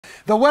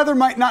The weather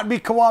might not be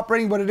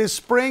cooperating, but it is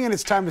spring, and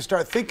it's time to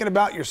start thinking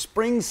about your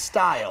spring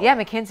style. Yeah,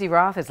 Mackenzie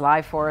Roth is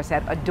live for us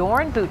at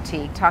Adorn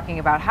Boutique talking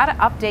about how to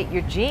update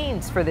your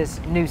jeans for this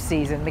new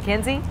season.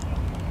 Mackenzie?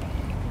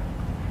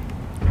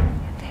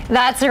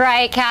 That's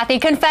right, Kathy.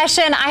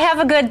 Confession, I have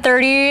a good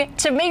 30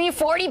 to maybe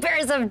 40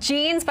 pairs of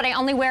jeans, but I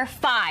only wear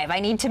 5. I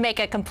need to make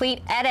a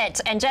complete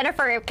edit, and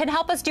Jennifer can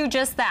help us do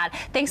just that.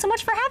 Thanks so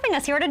much for having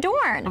us here at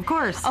Adorn. Of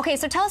course. Okay,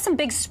 so tell us some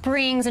big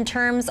springs in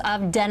terms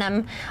of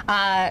denim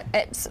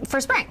for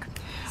spring.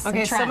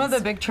 Okay, some of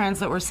the big trends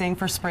that we're seeing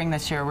for spring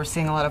this year, we're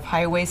seeing a lot of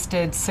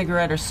high-waisted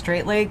cigarette or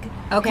straight leg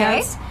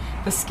pants.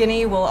 The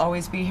skinny will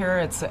always be here.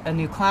 It's a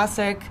new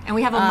classic. And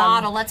we have a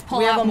model. Let's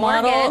pull out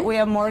Morgan. We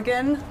have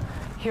Morgan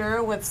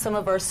here with some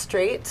of our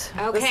straight.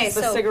 Okay, this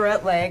is the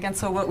cigarette leg, and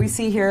so what we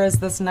see here is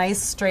this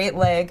nice straight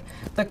leg.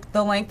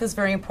 The length is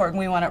very important.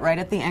 We want it right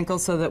at the ankle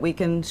so that we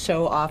can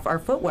show off our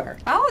footwear.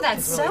 Oh,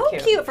 that's really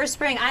so cute for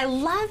spring. I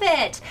love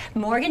it.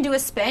 Morgan, do a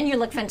spin. You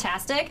look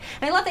fantastic.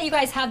 And I love that you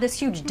guys have this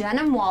huge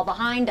denim wall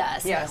behind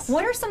us. Yes.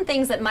 What are some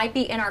things that might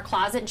be in our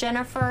closet,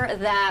 Jennifer,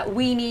 that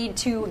we need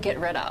to get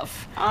rid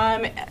of?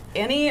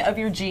 Any of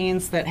your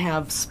jeans that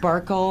have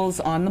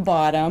sparkles on the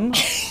bottom,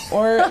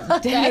 or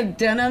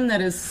denim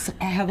that is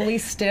heavily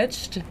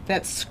stitched,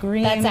 that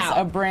screams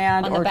a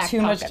brand or too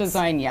much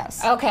design,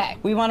 yes. Okay.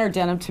 We want our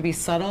denim to be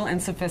subtle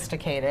and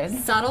sophisticated.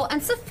 Subtle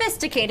and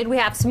sophisticated. We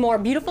have some more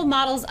beautiful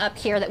models up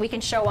here that we can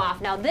show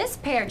off. Now this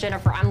pair,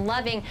 Jennifer, I'm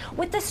loving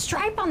with the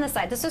stripe on the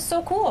side. This is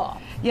so cool.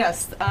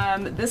 Yes,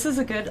 this is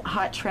a good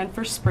hot trend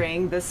for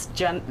spring. This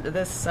jean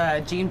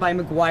by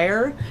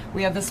McGuire.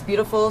 We have this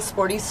beautiful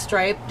sporty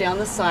stripe down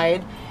the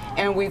side,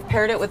 and we've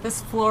paired it with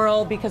this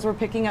floral because we're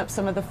picking up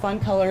some of the fun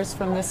colors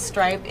from this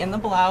stripe in the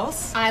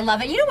blouse. I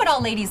love it. You know what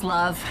all ladies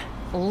love?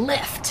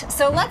 Lift.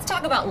 So let's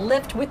talk about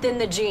lift within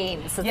the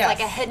jeans. It's like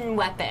a hidden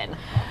weapon.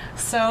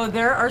 So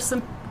there are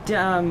some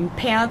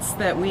pants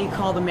that we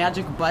call the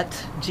magic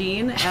butt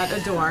jean at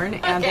Adorn,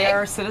 and they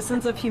are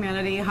Citizens of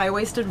Humanity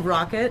high-waisted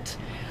rocket.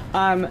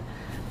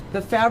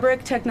 The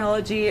fabric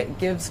technology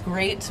gives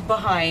great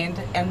behind,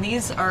 and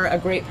these are a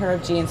great pair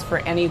of jeans for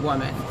any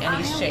woman,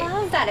 any shape. I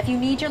love that. If you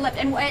need your lift.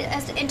 And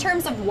in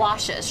terms of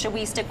washes, should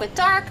we stick with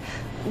dark,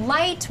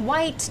 light,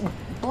 white,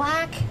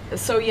 black?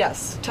 So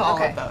yes, to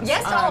all of those.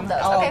 Yes, to all of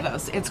those. All of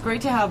those. It's great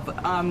to have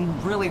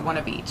really one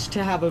of each.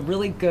 To have a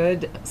really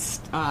good,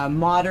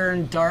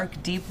 modern,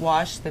 dark, deep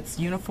wash that's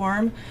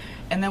uniform,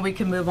 and then we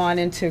can move on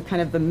into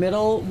kind of the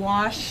middle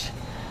wash.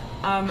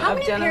 How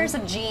many pairs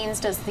of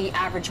jeans does the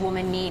average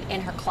woman need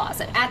in her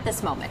closet at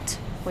this moment,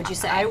 would you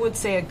say? I would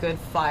say a good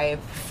 5.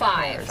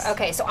 5.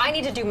 Okay, so I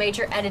need to do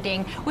major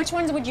editing. Which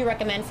ones would you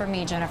recommend for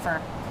me,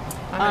 Jennifer?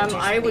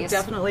 I would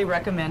definitely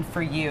recommend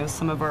for you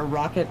some of our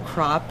Rocket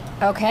Crop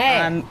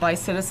by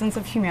Citizens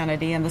of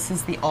Humanity, and this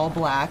is the all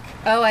black.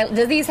 Oh,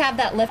 do these have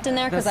that lift in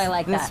there? Because I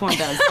like that. This one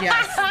does,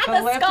 yes.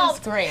 The lift is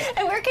great.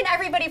 And where can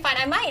everybody find?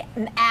 I might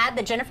add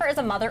that Jennifer is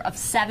a mother of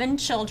 7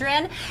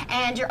 children,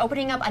 and you're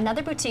opening up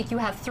another boutique. You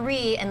have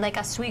 3 in Lake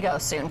Oswego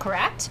soon,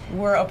 correct?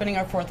 We're opening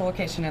our 4th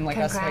location in Lake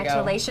Oswego.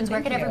 Congratulations.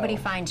 Where can everybody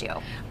find you?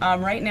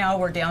 Right now,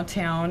 we're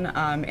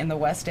downtown in the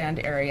West End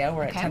area.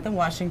 We're at 10th and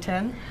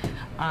Washington.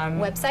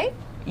 Website?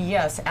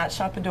 Yes, at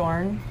Shop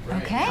Adorn.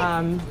 Okay.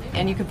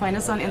 And you can find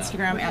us on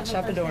Instagram at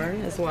Shop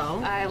Adorn as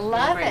well. I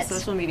love it.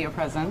 Social media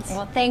presence.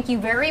 Well, thank you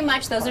very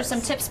much. Those are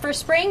some tips for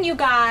spring, you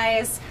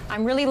guys.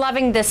 I'm really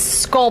loving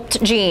this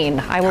sculpt jean.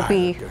 I will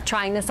be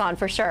trying this on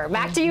for sure.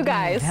 Back to you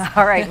guys.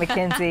 All right,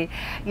 Mackenzie.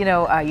 You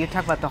know, you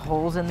talk about the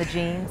holes in the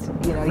jeans.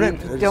 You know,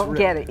 you don't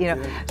get it. You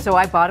know, so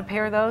I bought a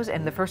pair of those,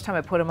 and the first time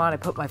I put them on, I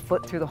put my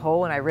foot through the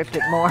hole and I ripped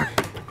it more.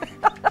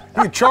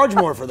 You can charge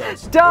more for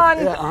those.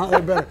 Done. Yeah,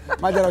 they're better.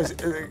 My dad always,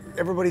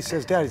 everybody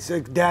says, Dad, it's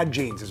like dad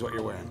jeans is what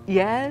you're wearing.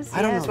 Yes,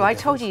 I don't know well, I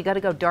told you got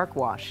to go dark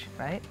wash,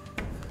 right?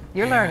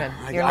 You're learning.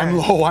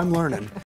 I'm learning.